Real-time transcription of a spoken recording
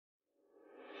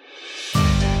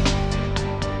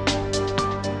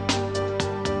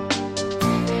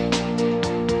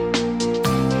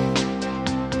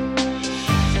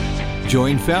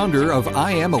Join founder of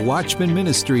I Am a Watchman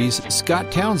Ministries,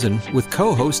 Scott Townsend, with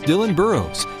co-host Dylan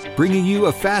Burrows, bringing you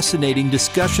a fascinating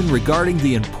discussion regarding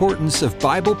the importance of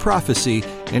Bible prophecy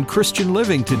and Christian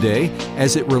living today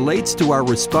as it relates to our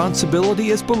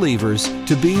responsibility as believers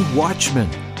to be watchmen.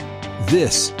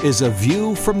 This is A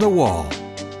View from the Wall.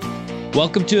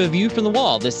 Welcome to A View from the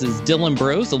Wall. This is Dylan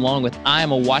Burrows along with I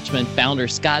Am a Watchman founder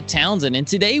Scott Townsend. And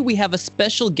today we have a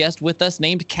special guest with us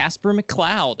named Casper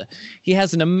McCloud. He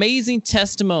has an amazing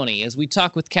testimony. As we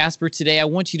talk with Casper today, I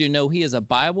want you to know he is a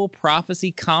Bible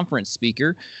prophecy conference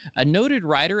speaker, a noted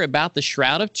writer about the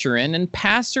Shroud of Turin, and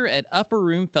pastor at Upper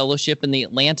Room Fellowship in the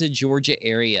Atlanta, Georgia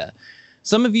area.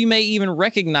 Some of you may even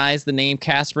recognize the name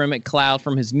Casper McCloud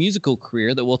from his musical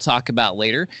career that we'll talk about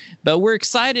later. But we're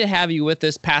excited to have you with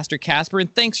us, Pastor Casper,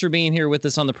 and thanks for being here with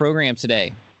us on the program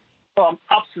today. Well, I'm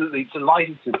absolutely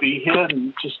delighted to be here,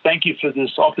 and just thank you for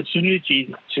this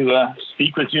opportunity to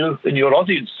speak with you and your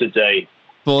audience today.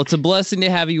 Well, it's a blessing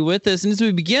to have you with us. And as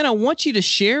we begin, I want you to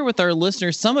share with our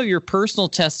listeners some of your personal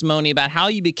testimony about how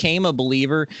you became a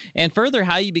believer and further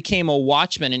how you became a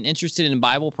watchman and interested in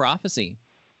Bible prophecy.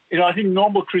 You know, I think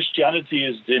normal Christianity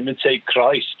is to imitate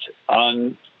Christ,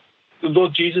 and the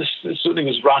Lord Jesus certainly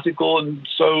was radical. And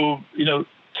so, you know,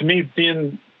 to me,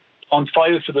 being on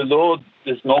fire for the Lord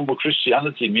is normal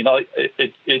Christianity. I mean,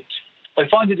 I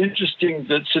find it interesting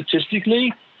that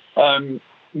statistically, a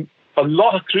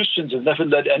lot of Christians have never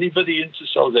led anybody into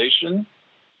salvation,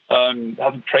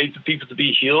 haven't prayed for people to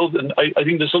be healed, and I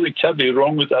think there's something terribly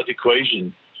wrong with that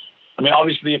equation. I mean,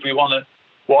 obviously, if we want to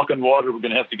walk on water, we're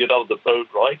going to have to get out of the boat,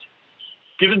 right?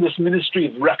 Given this ministry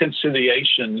of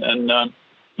reconciliation, and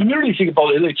when you really think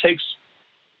about it, it takes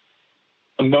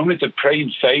a moment to pray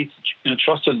in faith, you know,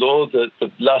 trust the Lord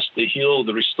that bless, to heal,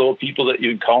 to restore people that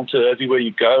you encounter everywhere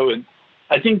you go. And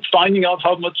I think finding out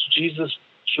how much Jesus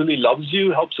truly loves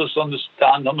you helps us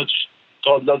understand how much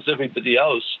God loves everybody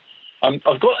else.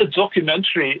 I've got a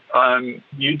documentary on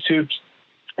YouTube.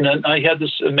 And then I had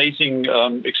this amazing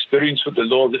experience with the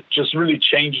Lord that just really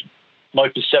changed my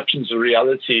perceptions of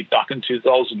reality back in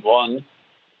 2001.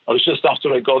 I was just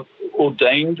after I got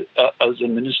ordained as a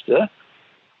minister.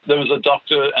 There was a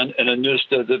doctor and a nurse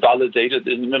that validated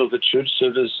in the middle of the church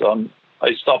service.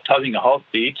 I stopped having a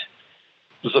heartbeat.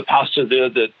 There was a pastor there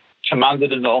that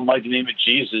commanded in the almighty name of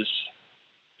Jesus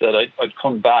that I'd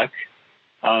come back.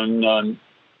 And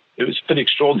it was a pretty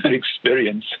extraordinary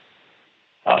experience.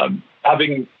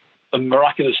 Having a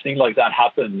miraculous thing like that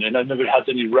happen, and I've never had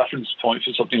any reference point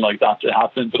for something like that to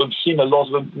happen, but I've seen a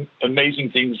lot of amazing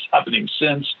things happening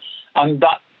since, and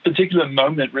that particular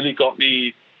moment really got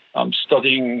me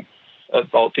studying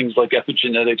about things like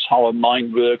epigenetics, how our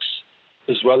mind works,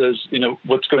 as well as, you know,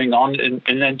 what's going on in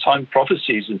end-time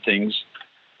prophecies and things.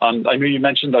 And I know you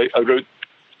mentioned I wrote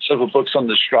several books on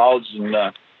the shrouds, and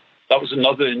that was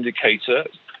another indicator.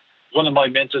 One of my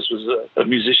mentors was a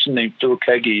musician named Phil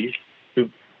Keggy, who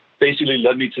basically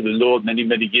led me to the Lord many,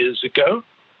 many years ago.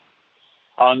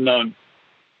 And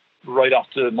right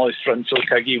after my friend Phil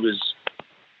Keggy was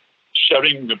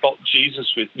sharing about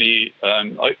Jesus with me,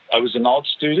 I was an art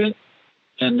student,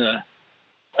 and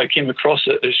I came across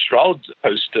a shroud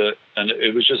poster, and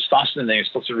it was just fascinating. I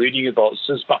started reading about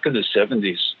this back in the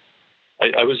 70s.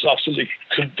 I was absolutely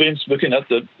convinced, looking at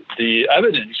the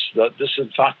evidence, that this, in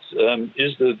fact,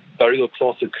 is the burial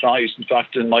cloth of Christ. In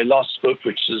fact, in my last book,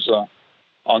 which is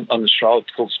on the shroud,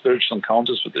 called Spiritual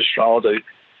Encounters with the Shroud,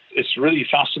 it's really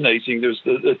fascinating. There's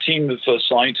a team of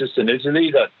scientists in Italy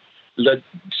that led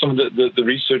some of the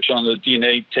research on the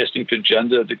DNA testing for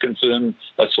gender to confirm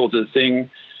that sort of thing.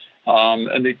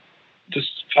 And they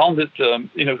just found that,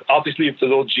 you know, obviously, if the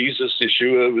Lord Jesus,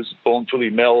 Yeshua, was born fully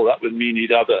male, that would mean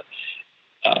he'd have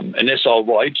an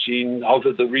SRY gene.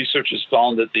 However, the researchers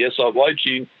found that the SRY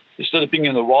gene, instead of being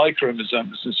in the Y chromosome,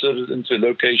 was inserted into a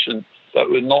location that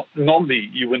would not normally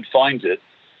you wouldn't find it,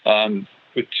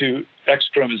 with two X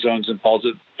chromosomes imposed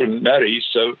from Mary.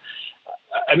 So,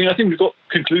 I mean, I think we've got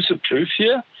conclusive proof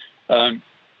here.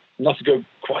 Not to go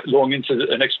quite long into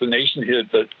an explanation here,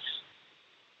 but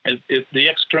if the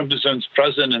X chromosome is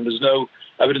present and there's no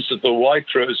evidence of the Y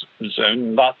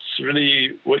chromosome, that's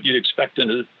really what you'd expect in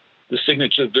the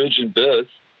signature of virgin birth.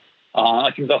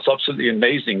 I think that's absolutely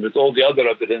amazing, with all the other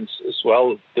evidence as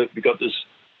well, that we got this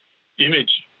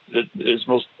image that is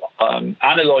most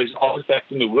analyzed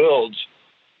artifact in the world,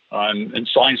 and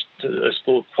science is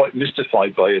still quite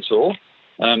mystified by it all.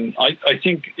 I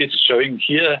think it's showing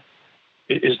here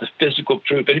is the physical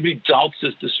proof. Anybody doubts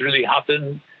that this really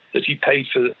happened, that he paid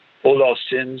for all our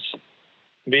sins,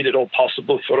 made it all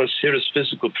possible for us, here is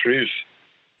physical proof.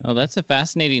 Oh, that's a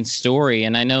fascinating story.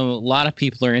 And I know a lot of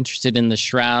people are interested in the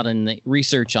shroud and the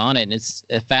research on it. And it's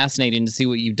fascinating to see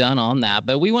what you've done on that.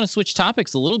 But we want to switch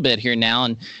topics a little bit here now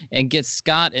and get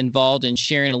Scott involved in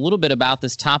sharing a little bit about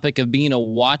this topic of being a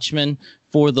watchman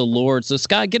for the Lord. So,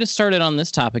 Scott, get us started on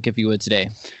this topic, if you would, today.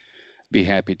 Be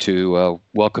happy to.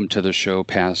 Welcome to the show,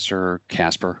 Pastor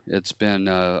Casper. It's been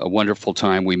a wonderful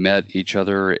time. We met each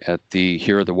other at the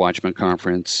Hear the Watchman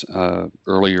conference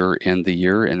earlier in the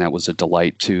year, and that was a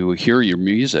delight to hear your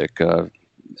music.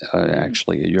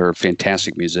 Actually, you're a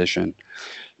fantastic musician.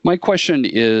 My question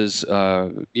is,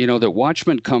 that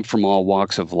watchmen come from all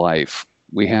walks of life.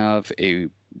 We have a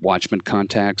watchman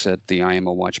contacts at the I Am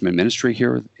a Watchman ministry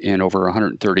here in over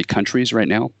 130 countries right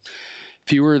now.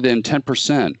 Fewer than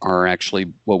 10% are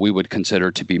actually what we would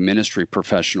consider to be ministry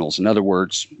professionals. In other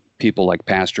words, people like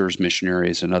pastors,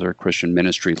 missionaries, and other Christian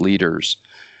ministry leaders.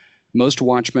 Most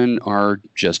watchmen are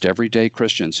just everyday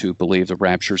Christians who believe the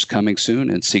rapture is coming soon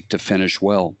and seek to finish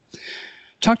well.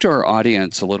 Talk to our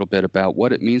audience a little bit about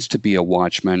what it means to be a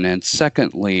watchman, and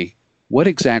secondly, what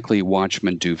exactly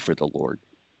watchmen do for the Lord.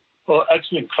 Well,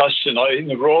 excellent question. I think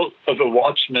the role of a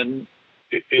watchman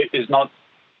is not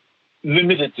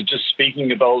limited to just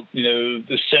speaking about,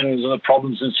 the sins and the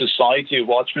problems in society. A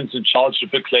watchman's in charge of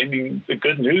proclaiming the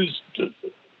good news,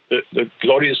 the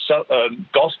glorious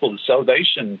gospel of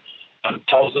salvation.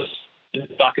 Tells us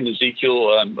back in Ezekiel,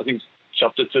 I think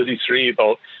chapter 33,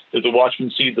 about that the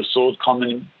watchman sees the sword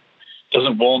coming,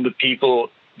 doesn't warn the people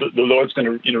that the Lord's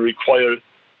going to, require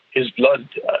his blood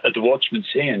at the watchman's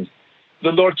hand.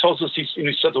 The Lord tells us He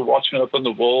set the watchmen up on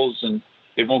the walls, and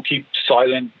they won't keep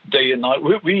silent day and night.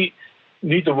 We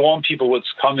need to warn people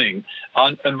what's coming.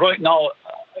 And right now,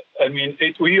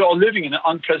 we are living in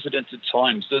unprecedented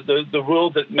times. The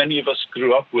world that many of us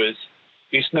grew up with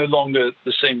is no longer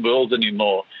the same world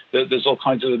anymore. There's all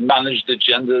kinds of managed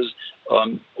agendas.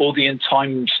 All the end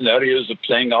time scenarios are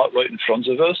playing out right in front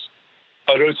of us.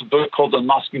 I wrote a book called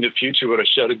Unmasking the Future, where I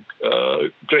shared a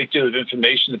great deal of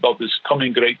information about this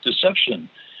coming great deception.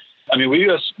 We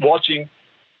are watching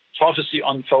prophecy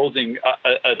unfolding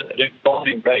at an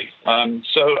alarming rate.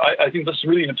 So I think that's a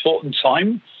really important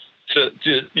time to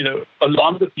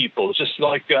alarm the people. Just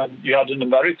like you had in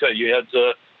America, you had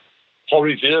Paul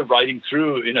Revere riding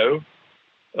through,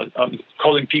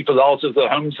 calling people out of their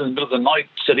homes in the middle of the night,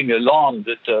 setting an alarm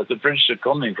that the British are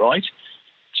coming, right?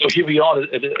 So here we are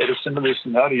at a similar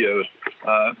scenario.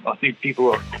 I think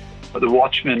people the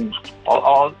watchmen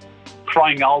are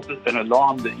crying out an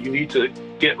alarm that you need to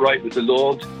get right with the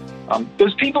Lord.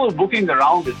 Those people are walking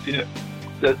around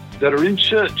that are in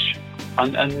church,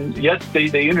 and yet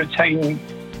they entertain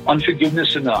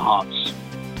unforgiveness in their hearts.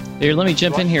 Here, let me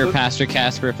jump in here, Pastor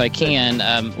Casper, if I can.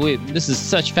 This is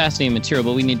such fascinating material,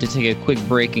 but we need to take a quick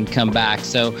break and come back.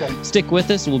 So stick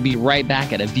with us, and we'll be right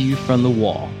back at A View from the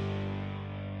Wall.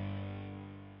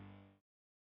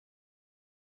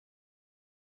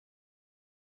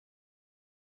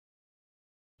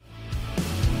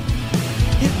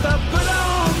 If I put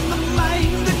on the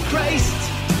mind of Christ,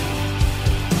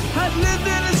 I'd live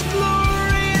in His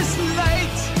glorious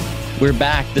light. We're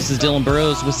back. This is Dylan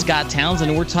Burrows with Scott Townsend,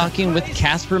 and we're talking with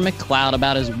Casper McCloud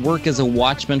about his work as a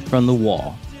watchman from the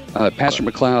wall. Pastor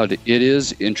McCloud, it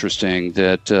is interesting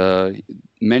that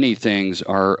many things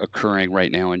are occurring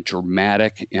right now in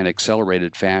dramatic and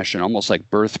accelerated fashion, almost like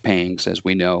birth pangs, as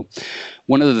we know.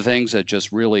 One of the things that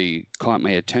just really caught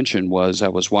my attention was I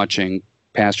was watching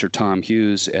Pastor Tom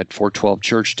Hughes at 412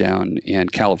 Church down in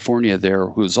California there,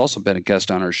 who's also been a guest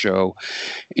on our show,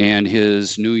 and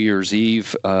his New Year's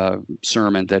Eve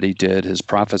sermon that he did, his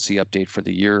prophecy update for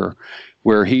the year,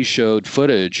 where he showed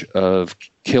footage of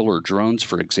killer drones,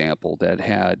 for example, that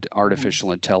had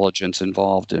artificial intelligence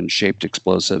involved and shaped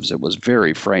explosives. It was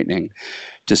very frightening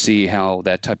to see how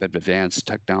that type of advanced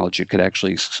technology could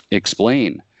actually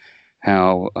explain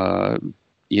how,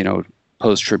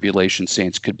 post-tribulation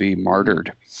saints could be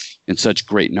martyred in such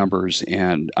great numbers.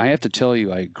 And I have to tell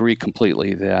you, I agree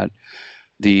completely that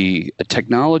the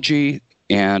technology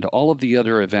and all of the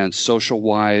other events,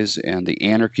 social-wise, and the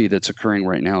anarchy that's occurring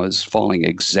right now is falling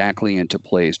exactly into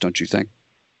place, don't you think?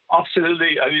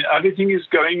 Absolutely. Everything is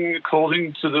going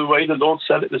according to the way the Lord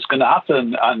said it was going to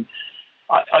happen. And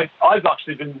I've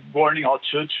actually been warning our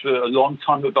church for a long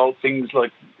time about things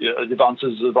like the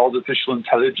advances of artificial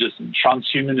intelligence and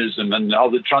transhumanism, and how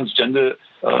the transgender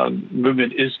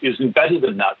movement is embedded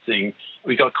in that thing.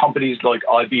 We've got companies like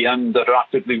IBM that are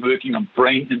actively working on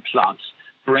brain implants,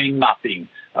 brain mapping,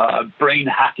 brain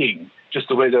hacking, just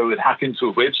the way they would hack into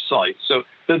a website. So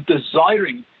they're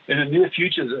desiring in the near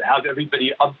future to have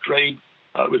everybody upgrade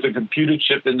with a computer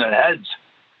chip in their heads.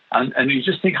 And you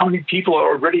just think how many people are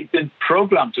already been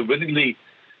programmed to willingly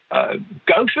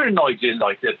go for an idea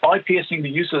like that, bypassing the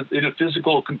use of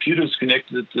physical computers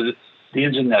connected to the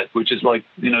internet, which is like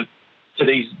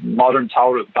today's modern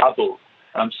Tower of Babel.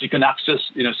 So you can access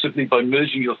simply by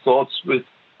merging your thoughts with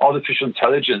artificial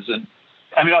intelligence. And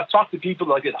I mean, I've talked to people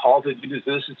like at Harvard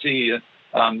University,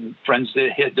 friends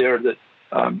there that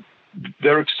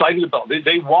they're excited about.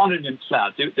 They want an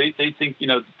implant. They think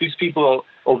these people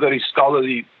are very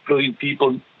scholarly, brilliant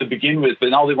people to begin with, but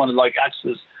now they want to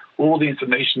access all the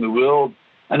information in the world.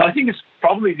 And I think it's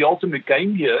probably the ultimate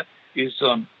game here is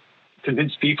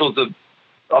convince people to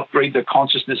upgrade their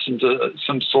consciousness into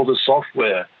some sort of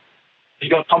software. You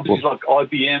got companies like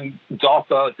IBM,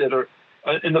 DARPA that are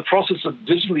in the process of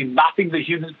digitally mapping the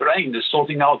human brain. They're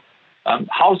sorting out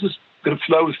how is this going to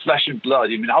flow with flesh and blood.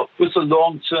 I mean, what's the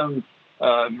long-term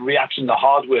reaction to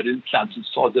hardware implants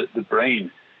inside the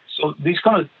brain? So these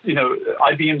kind of,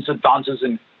 IBM's advances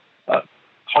in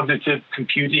cognitive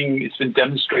computing, it's been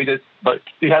demonstrated. But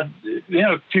you had,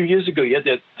 a few years ago, you had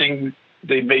that thing,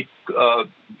 they made a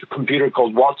computer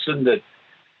called Watson that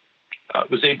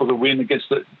was able to win against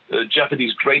the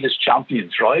Jeopardy's greatest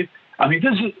champions, right? I mean,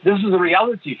 this is a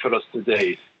reality for us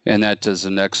today. And that is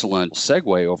an excellent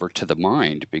segue over to the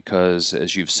mind, because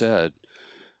as you've said,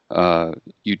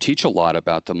 you teach a lot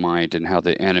about the mind and how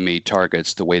the enemy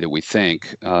targets the way that we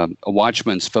think. A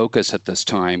watchman's focus at this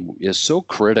time is so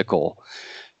critical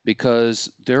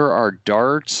because there are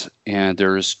darts and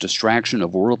there's distraction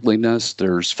of worldliness,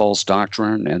 there's false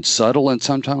doctrine and subtle and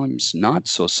sometimes not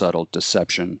so subtle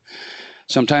deception.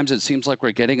 Sometimes it seems like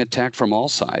we're getting attacked from all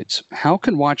sides. How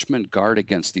can watchmen guard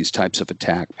against these types of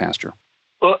attack, Pastor?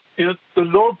 Well, the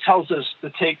Lord tells us to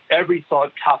take every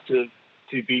thought captive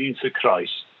to obedience to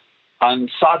Christ.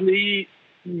 And sadly,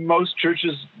 most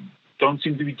churches don't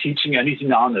seem to be teaching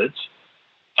anything on it.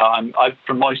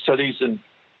 From my studies, and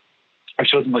I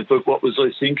showed in my book, What Was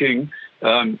I Thinking?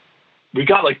 We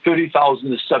got 30,000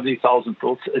 to 70,000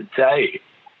 thoughts a day.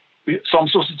 So I'm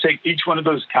supposed to take each one of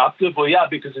those captive? Well, yeah,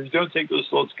 because if you don't take those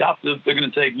thoughts captive, they're going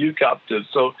to take you captive.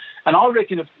 So, and I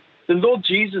reckon if the Lord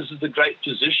Jesus is the great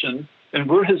physician and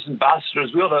we're his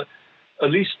ambassadors, we ought to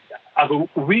at least have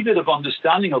a wee bit of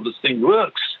understanding how this thing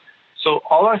works. So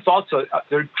all our thoughts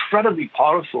they're incredibly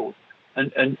powerful,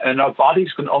 and our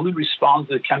bodies can only respond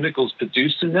to the chemicals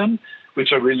produced in them,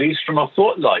 which are released from our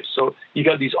thought life. So you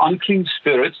got these unclean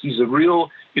spirits, these are real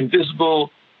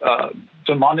invisible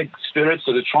demonic spirits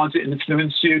that are trying to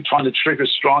influence you, trying to trigger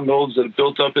strongholds that are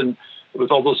built up with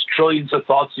all those trillions of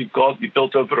thoughts you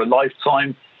built over a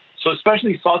lifetime. So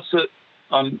especially thoughts that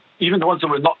even the ones that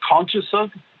we're not conscious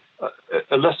of,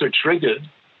 unless they're triggered.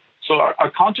 So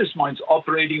our conscious mind's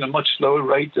operating at a much slower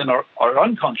rate than our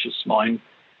unconscious mind.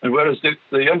 And whereas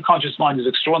the unconscious mind is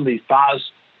extraordinarily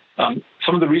fast,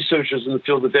 some of the researchers in the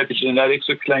field of epigenetics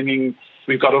are claiming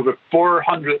we've got over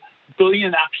 400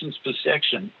 billion actions per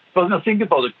second. But now think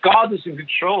about it. God is in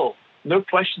control. No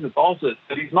question about it.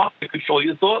 But he's not in control of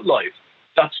your thought life.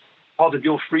 That's part of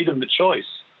your freedom of choice.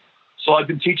 So I've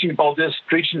been teaching about this,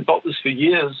 preaching about this for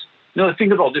years.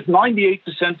 Think about it. If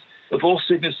 98% of all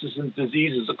sicknesses and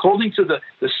diseases, according to the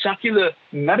secular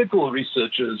medical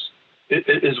researchers,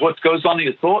 is what goes on in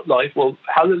your thought life, well,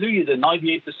 hallelujah, the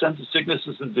 98% of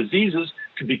sicknesses and diseases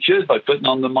can be cured by putting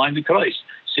on the mind of Christ,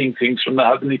 seeing things from a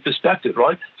heavenly perspective,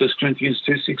 right? 1 Corinthians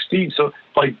 2:16. So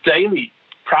by daily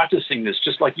practicing this,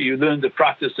 just like you learn to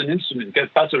practice an instrument,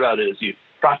 get better at it as you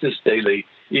practice daily,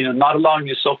 not allowing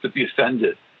yourself to be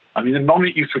offended. I mean, the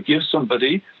moment you forgive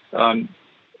somebody,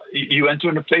 you enter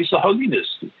in a place of holiness.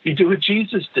 You do what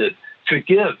Jesus did.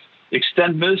 Forgive,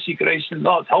 extend mercy, grace, and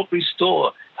love, help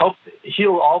restore, help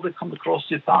heal all that come across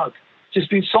your path. It's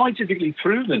been scientifically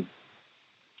proven.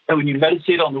 And when you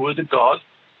meditate on the Word of God,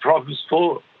 Proverbs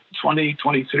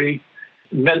 4:20-23,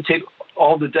 meditate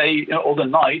all the day, all the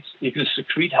night, you can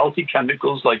secrete healthy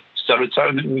chemicals like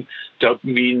serotonin,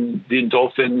 dopamine, the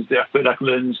endorphins, the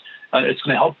epinephrines, and it's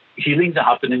going to help healing to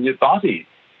happen in your body.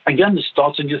 Again, this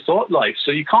starts in your thought life.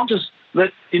 So you can't just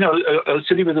let, a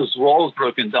city with its walls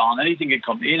broken down, anything can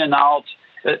come in and out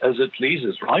as it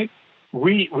pleases, right?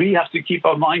 We have to keep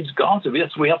our minds guarded.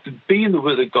 We have to be in the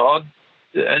Word of God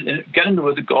and get in the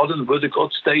Word of God, and the Word of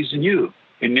God stays in you.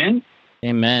 Amen?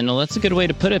 Amen. Well, that's a good way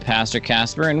to put it, Pastor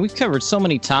Casper. And we've covered so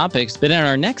many topics. But in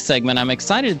our next segment, I'm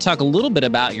excited to talk a little bit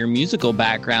about your musical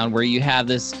background, where you have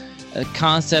this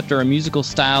concept or a musical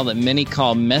style that many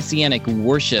call messianic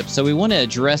worship. So we want to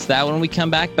address that when we come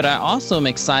back. But I also am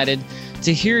excited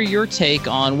to hear your take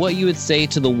on what you would say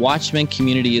to the Watchman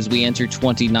community as we enter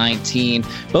 2019.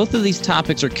 Both of these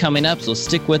topics are coming up, so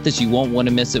stick with us. You won't want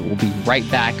to miss it. We'll be right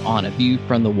back on A View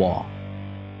from the Wall.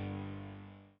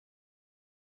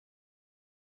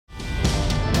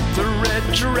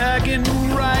 dragging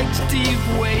right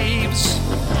deep waves.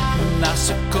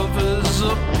 NASA covers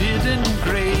up hidden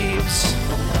graves.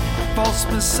 False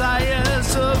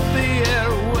messiahs of the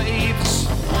airwaves.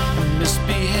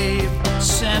 Misbehave,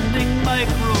 sending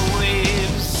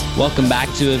microwaves. Welcome back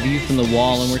to A View from the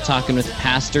Wall, and we're talking with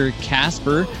Pastor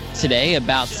Casper today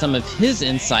about some of his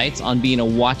insights on being a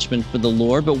watchman for the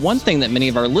Lord. But one thing that many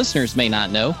of our listeners may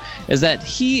not know is that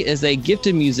he is a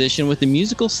gifted musician with a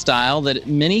musical style that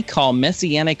many call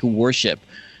messianic worship.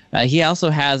 He also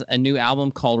has a new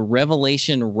album called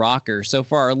Revelation Rocker. So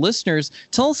for our listeners,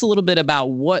 tell us a little bit about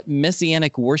what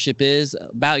messianic worship is,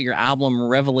 about your album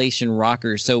Revelation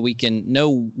Rocker, so we can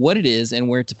know what it is and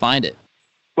where to find it.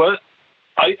 Well,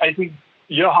 I think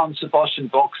Johann Sebastian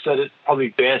Bach said it probably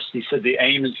best. He said the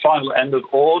aim and final end of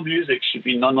all music should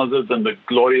be none other than the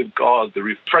glory of God, the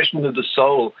refreshment of the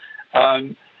soul.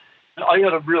 I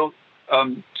had a real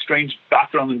strange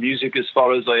background in music, as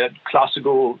far as I had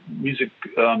classical music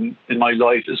in my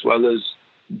life, as well as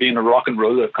being a rock and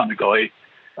roller kind of guy.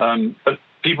 But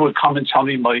people would come and tell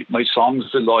me my songs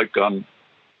are like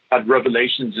had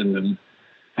revelations in them.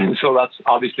 And so that's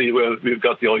obviously where we've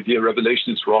got the idea,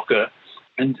 Revelations Rocker.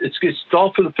 And it's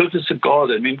all for the purpose of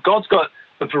God. I mean, God's got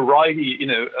a variety,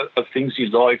 of things he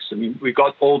likes. I mean, we've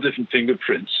got all different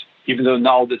fingerprints, even though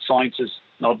now that science is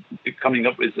not coming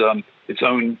up with its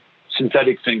own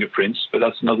synthetic fingerprints, but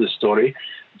that's another story.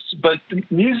 But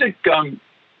music,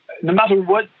 no matter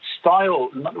what style,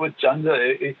 no matter what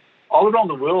genre, all around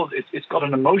the world, it's got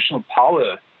an emotional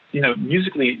power,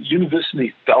 musically,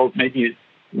 universally felt, maybe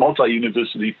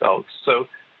multi-universally felt. So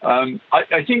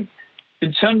I think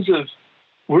in terms of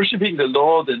worshiping the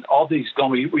Lord and all these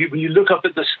when you look up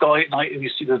at the sky at night and you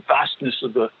see the vastness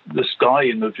of the sky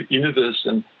and the universe,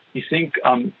 and you think,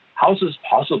 how is this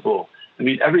possible? I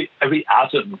mean, every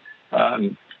atom.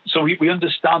 So we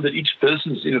understand that each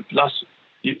person's, blessed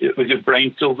with your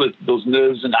brain filled with those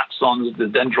nerves and axons, the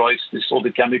dendrites, all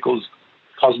the chemicals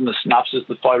causing the synapses,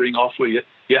 the firing off where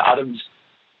your atoms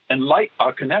and light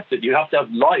are connected. You have to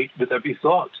have light with every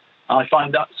thought. And I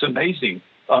find that so amazing.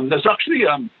 There's actually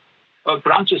a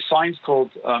branch of science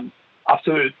called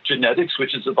optogenetics,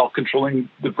 which is about controlling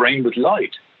the brain with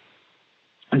light.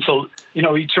 And so,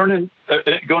 you turn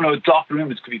go into a dark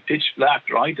room, it could be pitch black,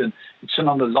 right? And you turn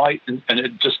on the light and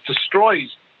it just destroys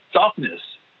darkness.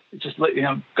 It's just like,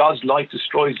 God's light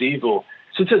destroys evil.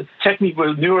 So it's a technique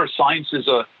where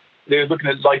neurosciences they're looking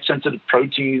at light-sensitive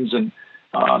proteins and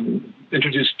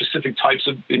introduce specific types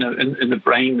of, in the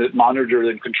brain that monitor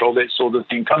and control that sort of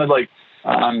thing. Kind of like,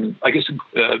 I guess,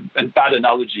 a bad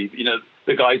analogy,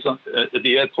 the guys at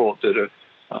the airport that are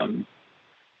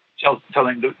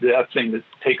telling the airplane to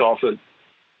take off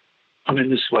come in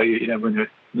this way, when you're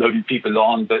loading people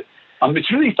on. But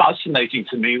it's really fascinating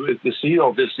to me to see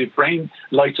all this. The brain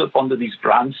lights up under these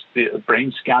the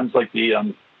brain scans, like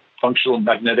the functional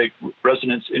magnetic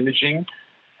resonance imaging.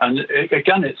 And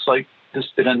again, it's like this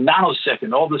in a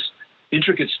nanosecond, all this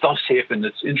intricate stuff's happened.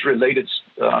 It's interrelated,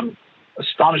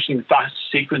 astonishing fast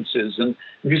sequences. And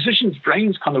musicians'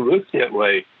 brains kind of work that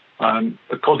way,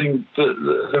 according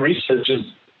to the researchers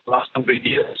the last number of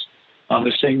years.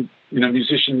 They're saying,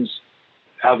 musicians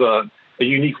have a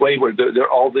unique way where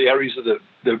all the areas of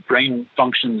the brain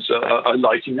functions are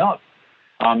lighting up.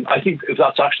 I think if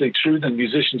that's actually true, then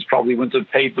musicians probably wouldn't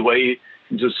have paved the way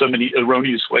into so many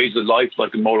erroneous ways of life,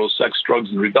 like immoral sex, drugs,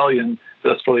 and rebellion. But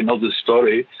that's probably another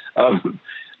story.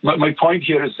 My point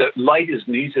here is that light is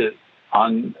needed,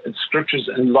 and Scriptures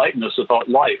enlighten us about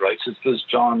light, right? So there's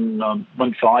John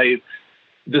 1:5.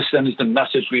 This then is the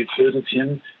message we have heard of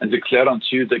him and declare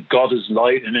unto you that God is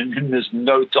light, and in him there's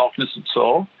no darkness at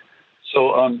all.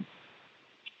 So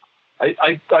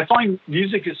I find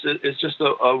music is just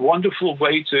a wonderful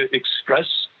way to express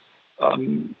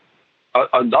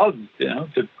a love,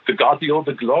 to God be all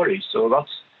the glory. So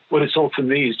that's what it's all for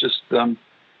me, is just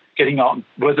getting out,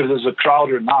 whether there's a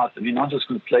crowd or not. I mean, I'm just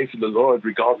going to play for the Lord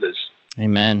regardless.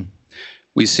 Amen.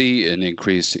 We see an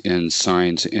increase in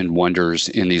signs and wonders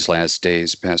in these last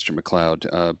days, Pastor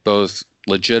McCloud, both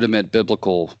legitimate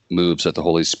biblical moves of the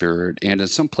Holy Spirit, and in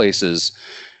some places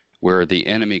where the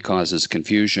enemy causes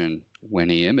confusion when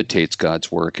he imitates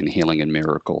God's work in healing and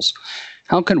miracles.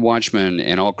 How can watchmen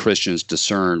and all Christians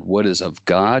discern what is of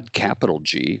God, capital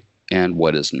G, and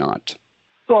what is not?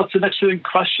 Well, it's an excellent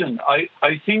question. I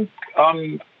think,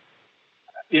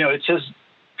 it says,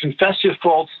 confess your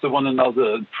faults to one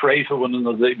another, pray for one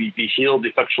another, that we be healed. The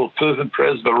effectual fervent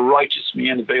prayers of a righteous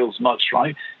man avails much,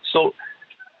 right? So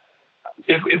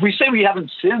if we say we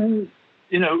haven't sinned,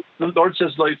 the Lord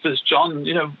says, like this, John,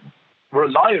 we're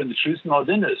a liar and the truth's not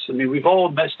in us. I mean, we've all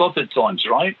messed up at times,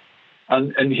 right?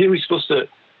 And here we're supposed to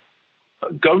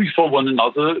go before one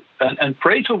another and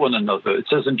pray for one another. It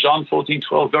says in John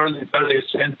 14:12, verily, verily, I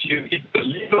say unto you, he that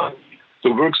believeth on me,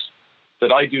 the works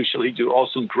that I do shall he do,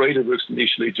 also greater works than he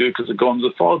shall he do, because I go unto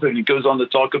the Father. And he goes on to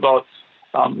talk about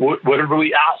whatever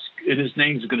we ask in his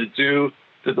name he's going to do,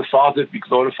 that the Father be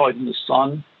glorified in the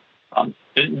Son. And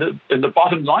the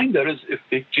bottom line there is,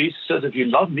 if Jesus says, if you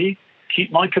love me,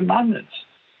 keep my commandments.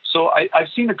 So I've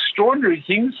seen extraordinary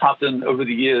things happen over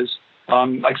the years.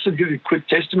 I can give you a quick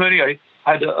testimony. I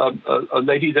had a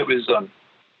lady that was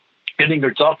getting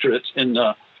her doctorate in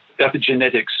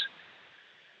epigenetics,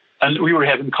 and we were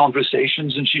having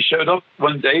conversations, and she showed up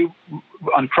one day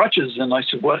on crutches, and I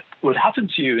said, what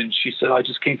happened to you? And she said, I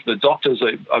just came from the doctors.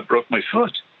 I broke my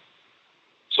foot.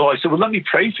 So I said, well, let me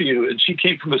pray for you. And she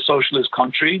came from a socialist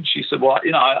country, and she said, well,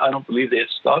 I don't believe that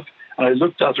stuff. And I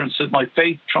looked at her and said, my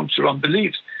faith trumps her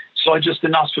unbelief. So I just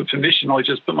didn't ask for permission. I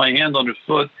just put my hand on her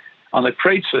foot, and I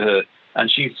prayed for her. And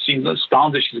she seemed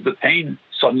astounded. She said, the pain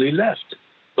suddenly left.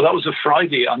 Well, that was a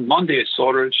Friday. On Monday, I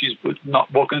saw her. She's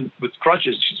not walking with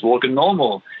crutches. She's walking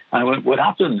normal. And I went, what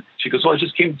happened? She goes, well, I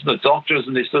just came to the doctors,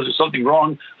 and they said there's something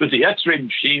wrong with the x-ray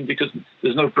machine because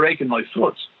there's no break in my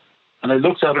foot. And I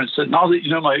looked at her and said, now that you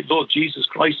know my Lord Jesus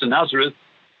Christ of Nazareth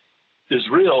is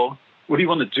real, what do you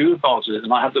want to do about it?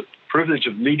 And I had the privilege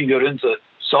of leading her into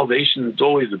salvation, the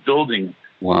doorway of the building.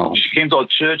 Wow. She came to our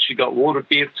church. She got water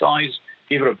baptized,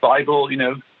 gave her a Bible,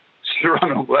 she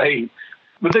ran away.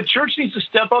 But the church needs to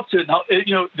step up to it. Now,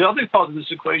 the other part of this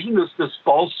equation is this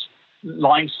false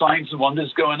lying signs and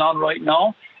wonders going on right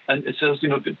now. And it says,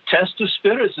 test the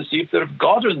spirits to see if they're of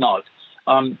God or not.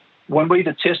 One way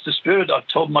to test the spirit, I've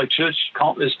told my church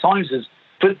countless times, is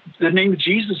put the name of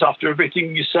Jesus after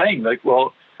everything you're saying. Like,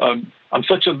 well, I'm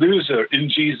such a loser in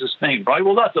Jesus' name, right?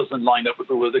 Well, that doesn't line up with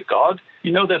the word of God.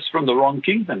 That's from the wrong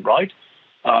kingdom, right?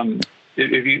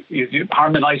 If you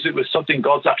harmonize it with something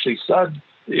God's actually said,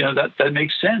 that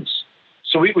makes sense.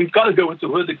 So we've got to go with the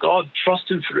word of God, trust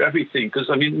him for everything, because,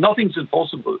 nothing's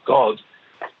impossible with God.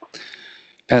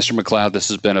 Pastor McCloud, this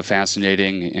has been a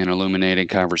fascinating and illuminating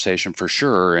conversation for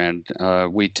sure, and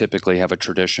we typically have a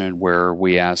tradition where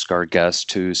we ask our guests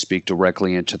to speak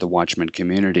directly into the Watchman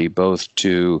community, both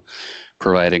to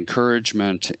provide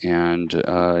encouragement and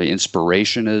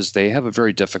inspiration, as they have a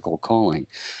very difficult calling.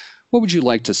 What would you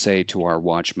like to say to our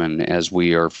Watchmen as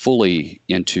we are fully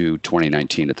into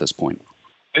 2019 at this point?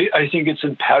 I think it's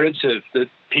imperative that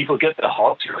people get their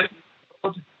hearts right.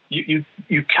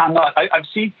 You cannot. I've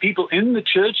seen people in the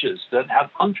churches that have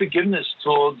unforgiveness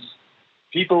towards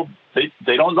people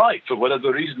they don't like for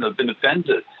whatever reason. They've been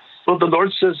offended. Well, the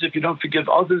Lord says if you don't forgive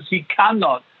others, he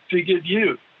cannot forgive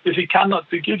you. If he cannot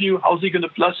forgive you, how's he going to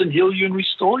bless and heal you and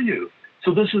restore you?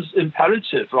 So this is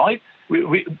imperative, right?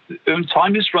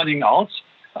 Time is running out.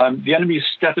 The enemy is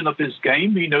stepping up his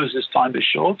game. He knows his time is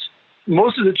short.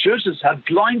 Most of the churches have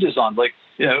blinders on, like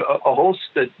a horse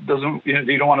that doesn't.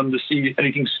 They don't want them to see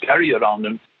anything scary around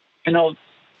them.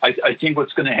 I think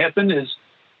what's going to happen is,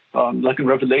 like in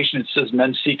Revelation, it says,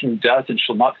 "Men seeking death and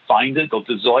shall not find it; they'll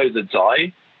desire to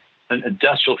die, and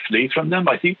death shall flee from them."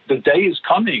 I think the day is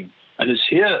coming and is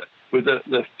here with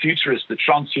the futurists, the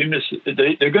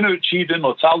transhumanists. They're going to achieve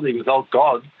immortality without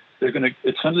God. They're going to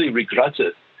eternally regret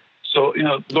it. So,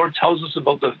 the Lord tells us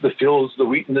about the fields, the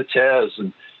wheat and the tares,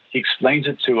 and he explains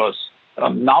it to us.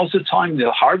 Now's the time.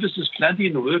 The harvest is plenty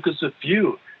and the workers are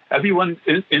few. Everyone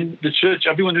in the church,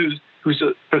 everyone who's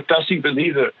a professing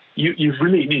believer, you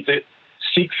really need to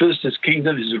seek first his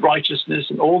kingdom, his righteousness,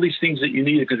 and all these things that you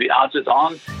need are going to be added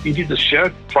on. You need to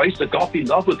share Christ's agape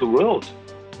love with the world.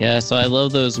 Yeah, so I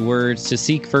love those words, to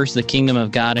seek first the kingdom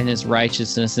of God and his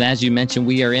righteousness. And as you mentioned,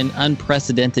 we are in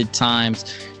unprecedented times.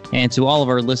 And to all of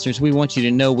our listeners, we want you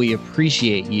to know we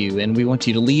appreciate you. And we want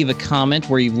you to leave a comment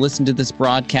where you've listened to this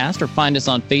broadcast, or find us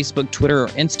on Facebook, Twitter, or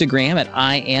Instagram at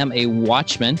I Am a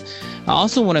Watchman. I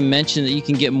also want to mention that you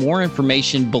can get more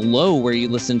information below where you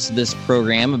listen to this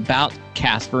program about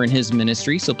Casper and his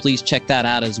ministry. So please check that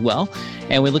out as well.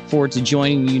 And we look forward to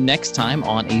joining you next time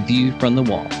on A View from the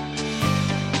Wall.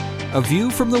 A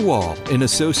View from the Wall, in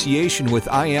association with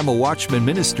I Am a Watchman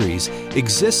Ministries,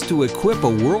 exists to equip a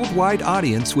worldwide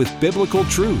audience with biblical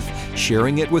truth,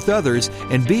 sharing it with others,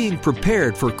 and being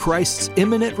prepared for Christ's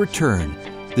imminent return.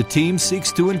 The team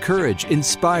seeks to encourage,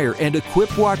 inspire, and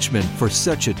equip watchmen for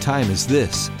such a time as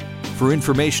this. For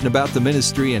information about the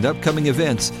ministry and upcoming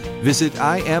events, visit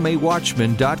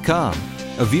IamAWatchman.com.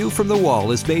 A View from the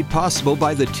Wall is made possible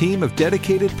by the team of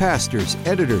dedicated pastors,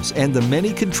 editors, and the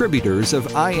many contributors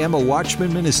of I Am a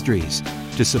Watchman Ministries.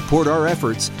 To support our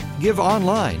efforts, give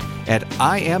online at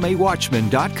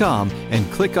IamAWatchman.com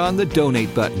and click on the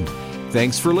donate button.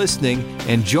 Thanks for listening,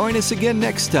 and join us again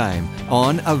next time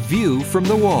on A View from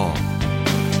the Wall.